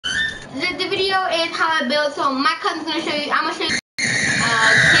the video is how I build. So my cousin's gonna show you. I'm gonna show you.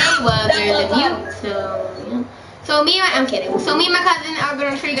 Okay, well there's a view. So me and I'm kidding. So me and my cousin are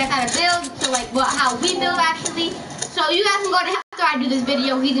gonna show you guys how to build. So like how we build actually. So you guys can go to after I do this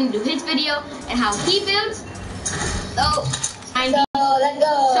video. He's gonna do his video and how he builds. So let's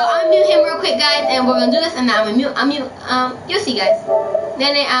go. So I'm gonna mute him real quick, guys, and we're gonna do this. And now I'm gonna mute. You'll see, guys.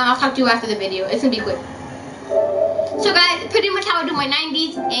 Then I'll talk to you after the video. It's gonna be quick. So guys, pretty much how I do my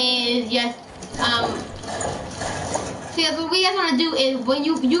 90s is just so guys, what we guys want to do is when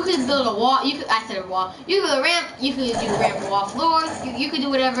you could build a wall, you could a wall, you could build a ramp, you could do ramp wall floors, you could do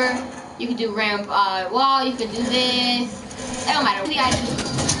whatever, you could do ramp wall, you could do this, it don't matter. So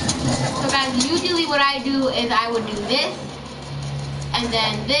guys, usually what I do is I would do this, and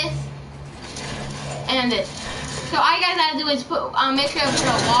then this, and then this. So all you guys gotta do is put make sure I put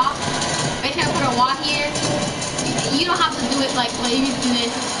a wall, here. You don't have to do it like you do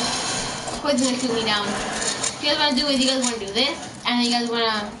this. Of course, it's gonna shoot me down. What you guys want to do is you guys want to do this, and then you guys want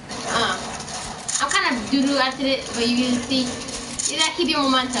to, I'm kind of doo-doo after it, but you can see, you gotta keep your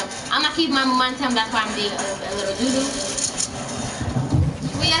momentum. I'm not keeping my momentum, that's why I'm being a little doo-doo.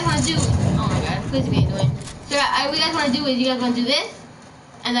 What you guys want to do, oh my god, please be doing. So what you guys want to do is you guys want to do this,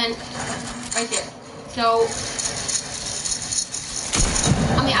 and then right there. So,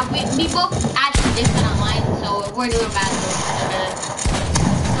 I mean, we both actually did that online, so we're doing bad.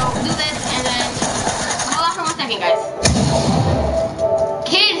 So do this, and then hold on for 1 second, guys.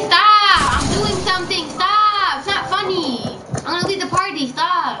 Kids, stop! I'm doing something. Stop! It's not funny. I'm gonna leave the party.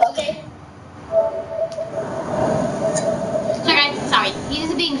 Stop. Okay. So guys, sorry. He's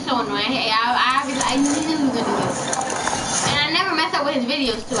just being so annoying. Hey, I knew he was gonna do this, and I never mess up with his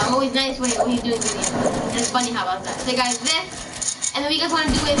videos too. I'm always nice when he's doing videos. And it's funny how about that. So guys, this, and then what you guys want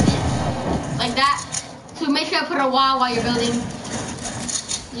to do is like that. So make sure I put a wall while you're building.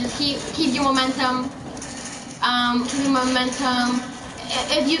 Just keep your momentum. Keep your momentum.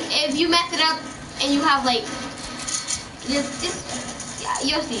 If you mess it up and you have like just yeah,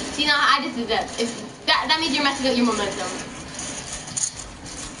 you'll see. See now I just did that. That means you're messing up your momentum.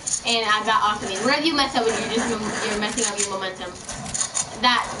 And I got off of me. Wherever you mess up with, you're messing up your momentum.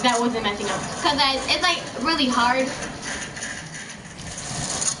 That wasn't messing up. Cause it's like really hard.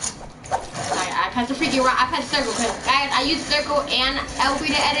 I pressed the freaking rock. I pressed circle because guys, I use circle and L3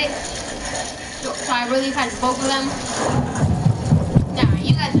 to edit. So I really pressed both of them. Nah,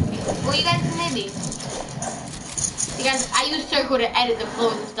 you guys maybe. You guys, I use circle to edit the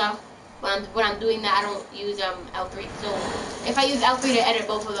flows and stuff. When I'm doing that, I don't use L3. So if I use L3 to edit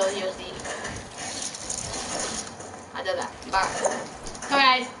both of those, you'll see. I did that. So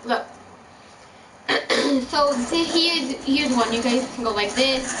guys, look. So here's one. You guys can go like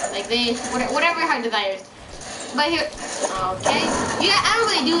this, whatever your heart desires. But here, okay. Yeah, I don't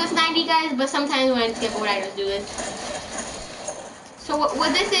really do this 90, guys, but sometimes when I skip what I just do this. So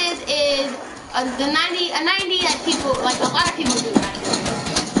what this is a 90 that people, like a lot of people do actually.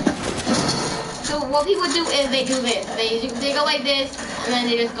 So what people do is they do this. They go like this, and then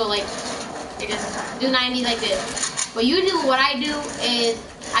they just go like, they just do 90 like this. But usually what I do is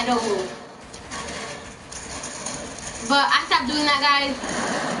I don't move. But I stopped doing that, guys,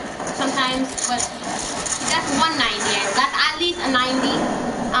 sometimes, but that's 190, that's at least a 90,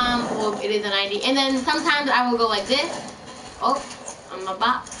 well, it is a 90, and then sometimes I will go like this, I'm a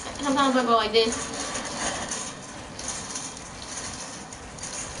bot, sometimes I'll go like this,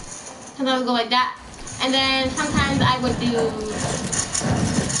 sometimes I'll go like that, and then sometimes I would do,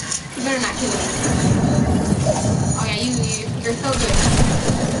 you better not kill me, oh yeah, you're so good.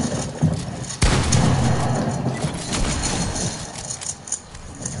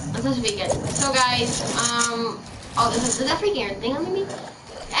 Supposed to be good. So guys, oh, is that freaking thing on me?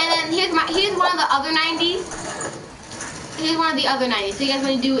 And then here's one of the other 90s. Here's one of the other 90s. So you guys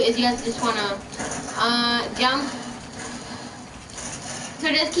want to do is you guys just want to jump. So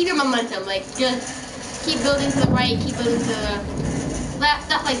just keep your momentum, like just keep building to the right, keep building to the left,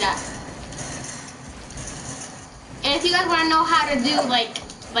 stuff like that. And if you guys want to know how to do like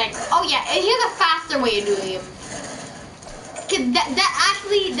oh yeah, and here's a faster way of doing it. Cause that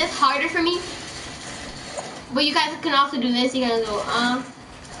actually, that's harder for me. But you guys can also do this. You guys go,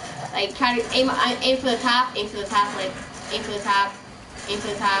 like try to aim for the top, like aim for the top, aim for the top, aim for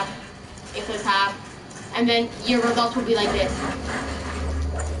the top, and then your results will be like this.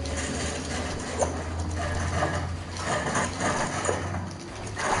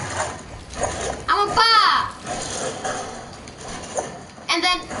 I'm a bot. And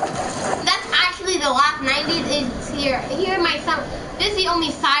then that's actually the last 90s is here. Here are my some. This is the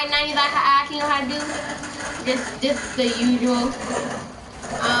only side 90s I actually know how to do. Just the usual.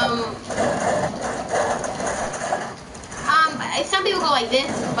 go like this,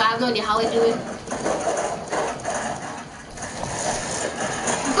 but I have no idea how I do it.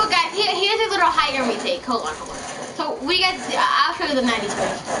 But guys, here's a little high ground retake. Hold on. So we guys, I'll show you the 90s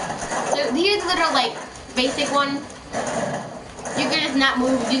first. So here's a little like basic one. You can just not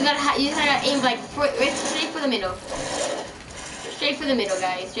move. You just gotta aim like straight for the middle. Straight for the middle,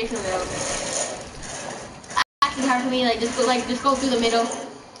 guys. Straight for the middle. Actually hard for me. Like just go through the middle,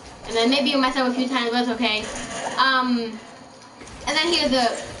 and then maybe you mess up a few times, but it's okay. And then here's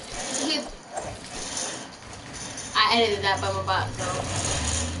I edited that by my bot, so.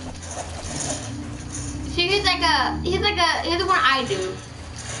 So here's the one I do.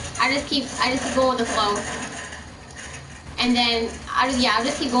 I just keep going with the flow. And then I'll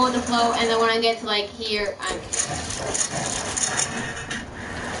just keep going with the flow, and then when I get to like here,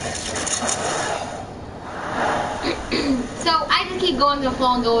 so I just keep going with the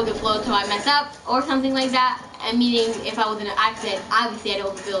flow and go with the flow till I mess up or something like that. And meaning if I was in an accident, obviously I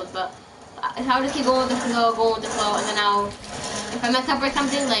don't overbuild, but so I'll just keep going with the flow, and then if I mess up or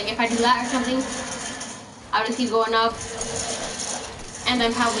something, like if I do that or something, I'll just keep going up, and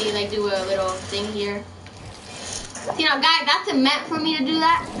then probably like do a little thing here. See now, guys, that's meant for me to do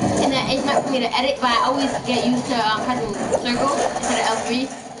that, and then it's meant for me to edit, but I always get used to pressing circle instead of L3.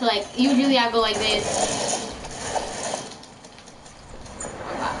 So like usually I go like this.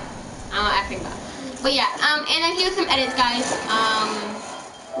 I'm not acting bad. But yeah, and then here's some edits, guys.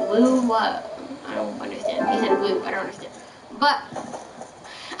 Blue what? I don't understand. He said blue. I don't understand. But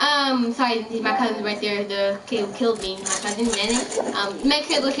sorry, my cousin's right there. The kid who killed me, my cousin Dennis. Make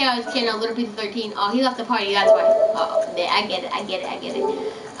sure to go check out his channel, Little Piece of 13. Oh, he left the party. That's why. Oh, I get it.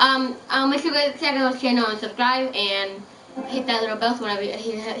 Make sure to go check out his channel and subscribe and hit that little bell so whenever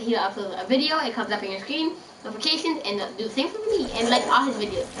he uploads a video, it comes up on your screen. Notifications, and do the same for me and like all his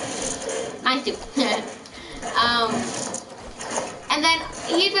videos. Nice too. And then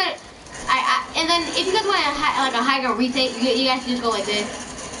here's what and then if you guys want like a high ground retake, you guys just go like this.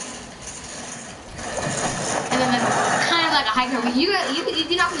 And then that's kind of like a high ground retake.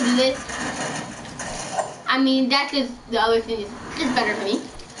 You're not gonna do this. I mean, that's just the other thing is just better for me.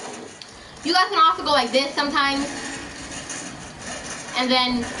 You guys can also go like this sometimes, and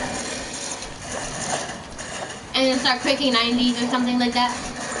then start cranking 90s or something like that.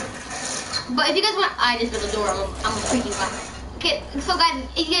 But if you guys want, I just built a door. I'm a freaking bot. Okay, so guys,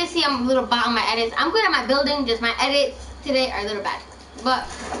 if you guys see I'm a little bot on my edits. I'm good at my building. Just my edits today are a little bad. But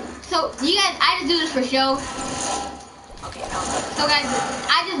so you guys, I just do this for show. Okay, no. So guys,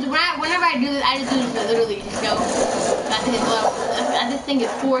 whenever I do this, I just do this for literally to show. This thing is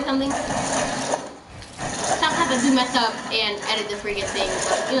 4 or something. Sometimes I do mess up and edit the freaking thing,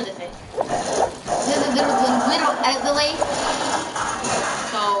 but you know what they say. There's a little edit delay.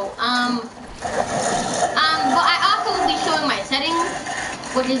 So, but I also will be showing my settings,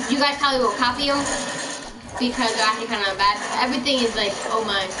 which is, you guys probably will copy them, because they're actually kind of bad. Everything is like, oh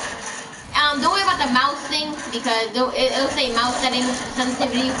my. Don't worry about the mouse thing, because it'll say mouse settings,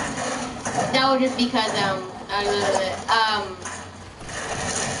 sensitivity. That was just because,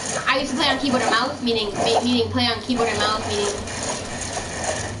 I used to play on keyboard and mouse, meaning play on keyboard and mouse, meaning,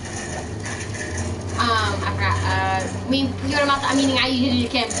 I forgot, keyboard and mouse, meaning I usually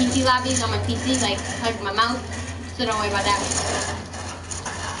can PC lobbies on my PC, like my mouse, so don't worry about that.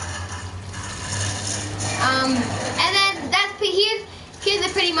 And then here's a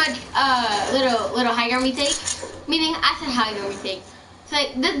pretty much, little high ground retake, meaning I said high ground retake. So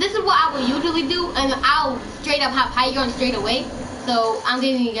like, this is what I would usually do, and I'll straight up have high ground straight away. So I'm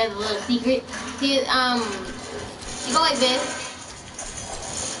giving you guys a little secret. See, you go like this.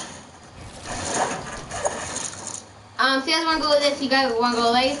 So you guys want to go with this? You guys want to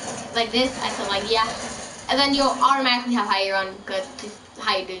go like this? I said like yeah, and then you'll automatically have higher on because just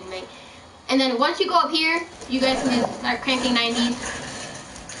how you doing, right? And then once you go up here, you guys can just start cranking 90s.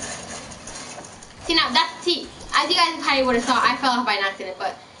 See now as you guys probably would have saw, I fell off by an accident,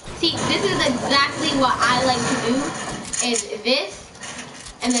 but see, this is exactly what I like to do. Is this,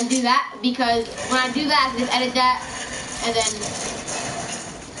 and then do that, because when I do that, I just edit that, and then,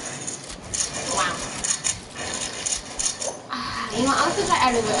 wow. You know, I'm just gonna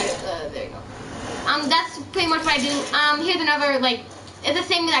edit, there you go. That's pretty much what I do. Here's another, like, it's the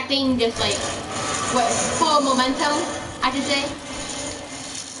same exact thing, just like, full momentum, I should say.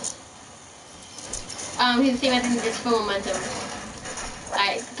 Here's the same exact thing, just full momentum.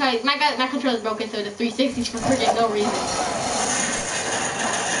 Sorry, my controller is broken, so the 360 for freaking no reason.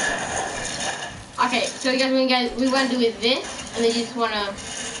 Okay, so you guys, we want to do is this, and then you just want to,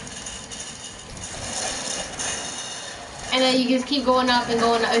 and then you just keep going up and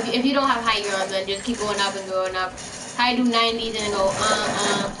going up. If you don't have high ground, then just keep going up and going up. I do 90s and then go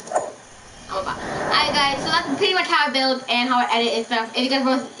Alright guys, so that's pretty much how I build and how I edit and stuff. If you guys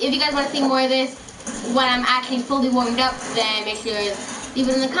want to see more of this when I'm actually fully warmed up, then make sure to leave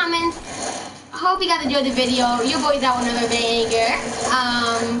it in the comments. Hope you guys enjoyed the video. Your boy's out with another banger.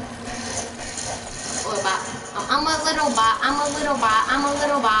 I'm a little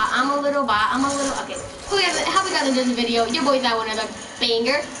bot. Okay. Hope you guys enjoyed the video. Your boy's out with another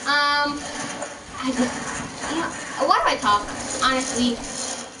banger. Why do I talk? Honestly,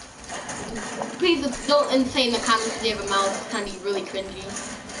 please don't say in the comments if you have a mouth. It's kind of be really cringy.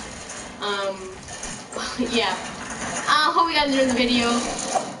 Yeah. Hope you guys enjoyed the video.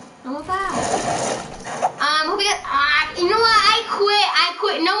 I'm about. Hope you guys. You know what? I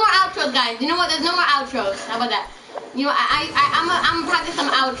quit. No more outros, guys. You know what? There's no more outros. How about that? You know, I'm gonna practice some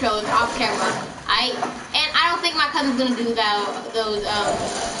outros off camera. And I don't think my cousin's gonna do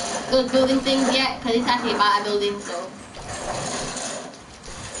those building things yet, because he's actually about a building, so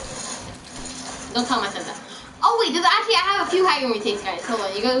don't tell him I said that. Oh wait, I have a few high ground retakes, guys. Hold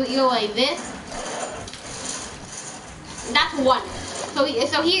on, you go like this. That's one. So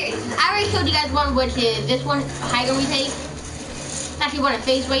here, I already showed you guys one, which is this one, high ground retake. It's actually one of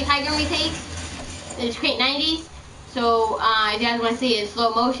face race high ground retakes. It's create 90s. So if you guys want to see it in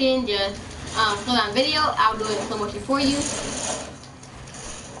slow motion, just slow down video. I'll do it in slow motion for you.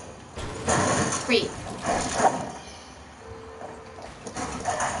 Great.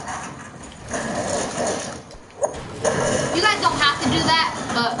 You guys don't have to do that,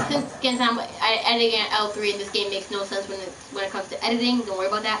 but since again I'm editing at L3 and this game makes no sense when it comes to editing, don't worry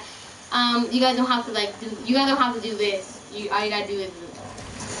about that. You guys don't have to do this. All you gotta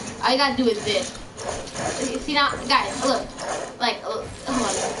do is this. See now, guys, look, hold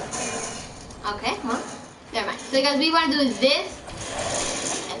on. Okay, come on. Never mind. So guys, what we want to do is this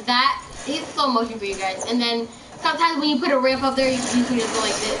and that. It's slow motion for you guys, and then sometimes when you put a ramp up there, you can just go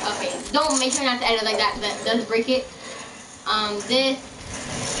like this. Okay, don't make sure not to edit like that, because that does break it. This,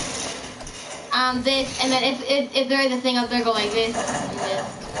 and then if there is a thing up there, go like this and this.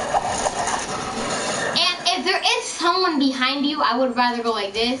 And if there is someone behind you, I would rather go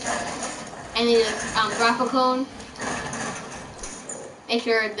like this, and then just drop a cone. Make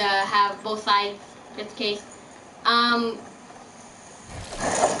sure to have both sides, just in case.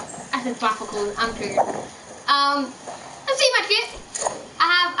 I said drop a cone. I'm triggered. That's pretty much it.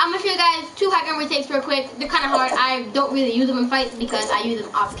 I'm gonna show you guys 2 high ground retakes real quick. They're kind of hard. I don't really use them in fights because I use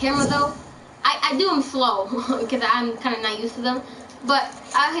them off camera though. I do them slow because I'm kind of not used to them. But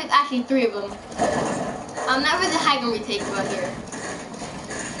I hit actually 3 of them. Not really high ground retakes, but here.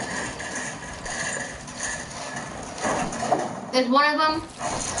 There's one of them.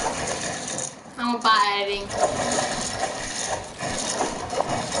 I'm about editing.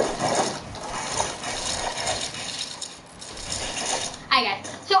 Hi guys.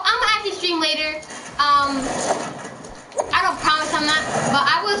 So I'm gonna actually stream later. I don't promise I'm not, but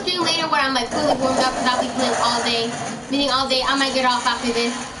I will stream later when I'm like fully warmed up, because I'll be playing all day. Meaning all day. I might get off after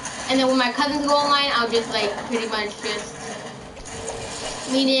this, and then when my cousins go online, I'll just like pretty much just.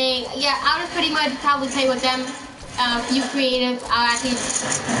 Meaning, yeah, I'll just pretty much probably play with them. Few creative. I'll actually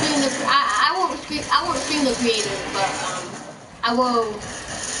stream the. I won't stream the creative, but I will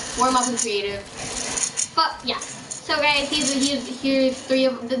warm up in creative. But yeah. So guys, here's 3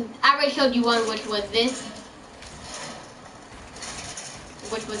 of the. I already showed you one, which was this.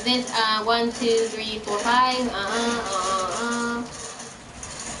 1, 2, 3, 4, 5.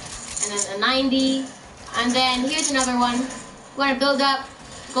 And then a 90. And then here's another one. We're gonna build up.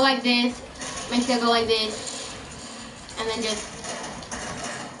 Go like this. Make sure I go like this. And then just,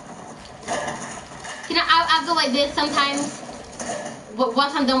 you know, I'll go like this sometimes. But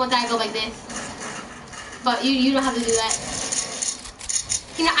once I'm done with that, I go like this. But you don't have to do that.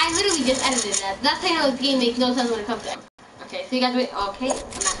 You know, I literally just edited that. That's how you know this game makes no sense when it comes to. Okay, so you guys wait. Okay, I'm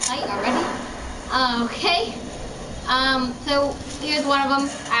at sight already. Okay. So here's one of them.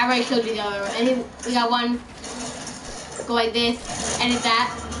 I already showed you the other one. And we got one. Go like this. Edit that.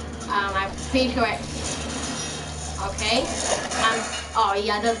 I'm pretty sure. Okay. Oh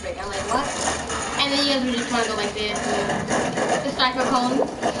yeah, it does break. I'm like, what? And then you guys would just want to go like this. Just start for a cone.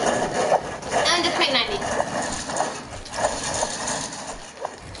 And then just make 90.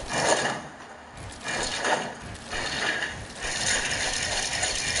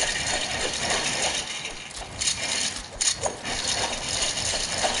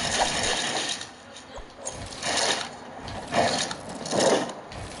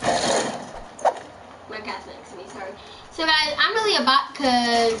 So guys, I'm really a bot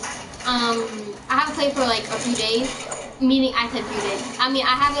because I haven't played for like a few days. Meaning I said few days. I mean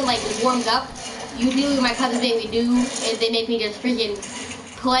I haven't like warmed up. usually my cousins make me do is they make me just freaking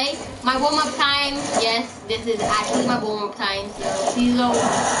play. My warm-up time, yes, this is actually my warm-up time, so please don't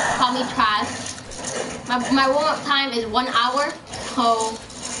call me trash. My warm-up time is 1 hour, so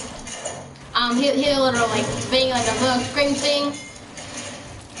here's a little like thing, like a little screen thing,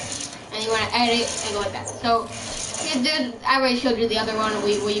 and you want to edit and go like that. So I already showed you the other one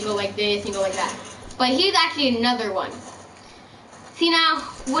where you go like this and go like that, but here's actually another one. See now,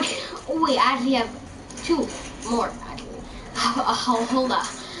 what? Oh wait, I actually have 2 more. Actually, hold on.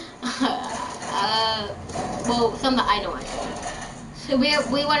 Well, some that I know actually. So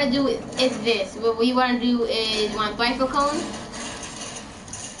we want to do is this. What we want to do is you want rifle cone,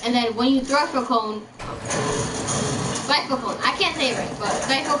 and then when you throw a cone, rifle cone. I can't say it right, but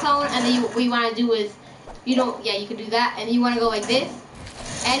rifle cone, and then what you want to do is you don't. Yeah, you can do that, and you want to go like this.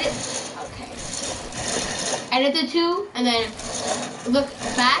 Edit. Okay. Edit the 2, and then look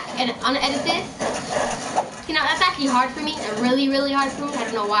back and unedit this. You know, that's actually hard for me. Really, really hard for me. I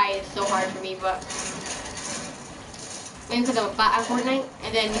don't know why it's so hard for me, but maybe because I'm a bot at Fortnite.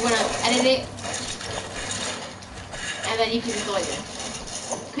 And then you want to edit it, and then you can just go like this.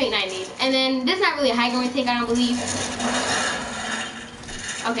 Create 90s. And then this is not really a high going take, I don't believe.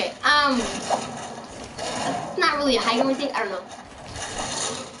 Okay, it's not really a high going take. I don't know.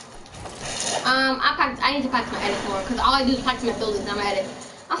 I need to practice my edit more because all I do is practice my buildings, not my edit.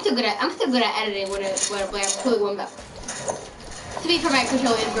 I'm still good at editing when I'm fully warmed up. To be fair, my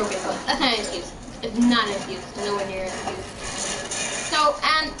controller is broken, but that's not an excuse. It's not an excuse. Nowhere near an excuse. So,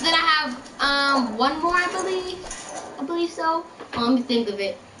 and then I have one more, I believe so. Oh, let me think of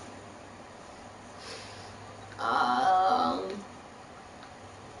it.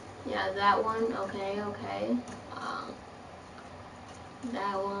 Yeah, that one. Okay.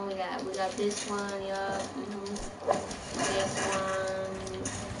 That one, we got this one, yeah. This one.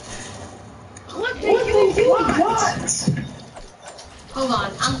 What do you want? Hold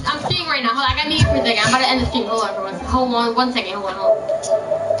on, I'm streaming right now. Hold on, I got me for a second. I'm about to end the stream. Hold on for one second. Hold on.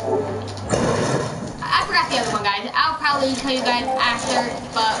 I forgot the other one, guys. I'll probably tell you guys after,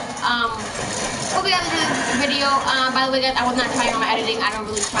 but hope you guys enjoyed this video. By the way, guys, I was not trying on my editing. I don't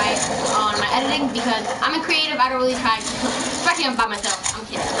really try on my editing because I'm a creative. I don't really try, especially I'm by myself. I'm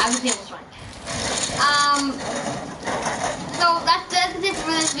kidding. I was able to try. So that's it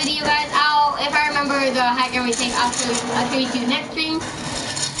for this video, guys. If I remember the hack everything, I'll show you to next stream.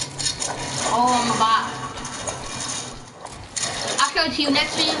 Oh, I'm a bot. I'll show it to you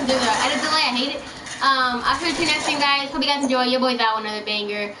next stream. There's an edit delay. I hate it. I'll show it to you next stream, guys. Hope you guys enjoy. Your boy's out, another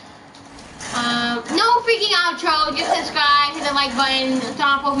banger. No freaking outro. Just subscribe, hit the like button, turn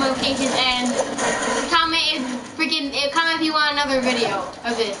on post notifications, and comment if you want another video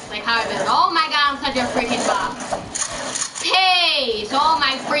of this, like how I build. Oh my god, I'm such a freaking bot. Hey, so I'm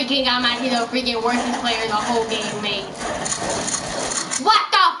actually the freaking worst player in the whole game made. What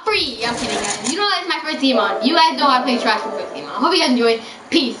the free? I'm kidding, guys. You know it's my first game on. You guys know I play trash for first game on. Hope you guys enjoyed.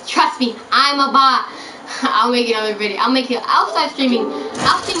 Peace. Trust me, I'm a bot. I'll make another video. I'll start streaming.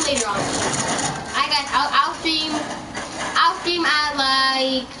 I'll stream later on. Alright guys, I'll stream at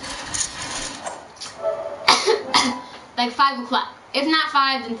like 5 o'clock. If not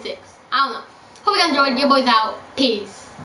 5, then 6. I don't know. Hope you guys enjoyed. Your boy's out. Peace.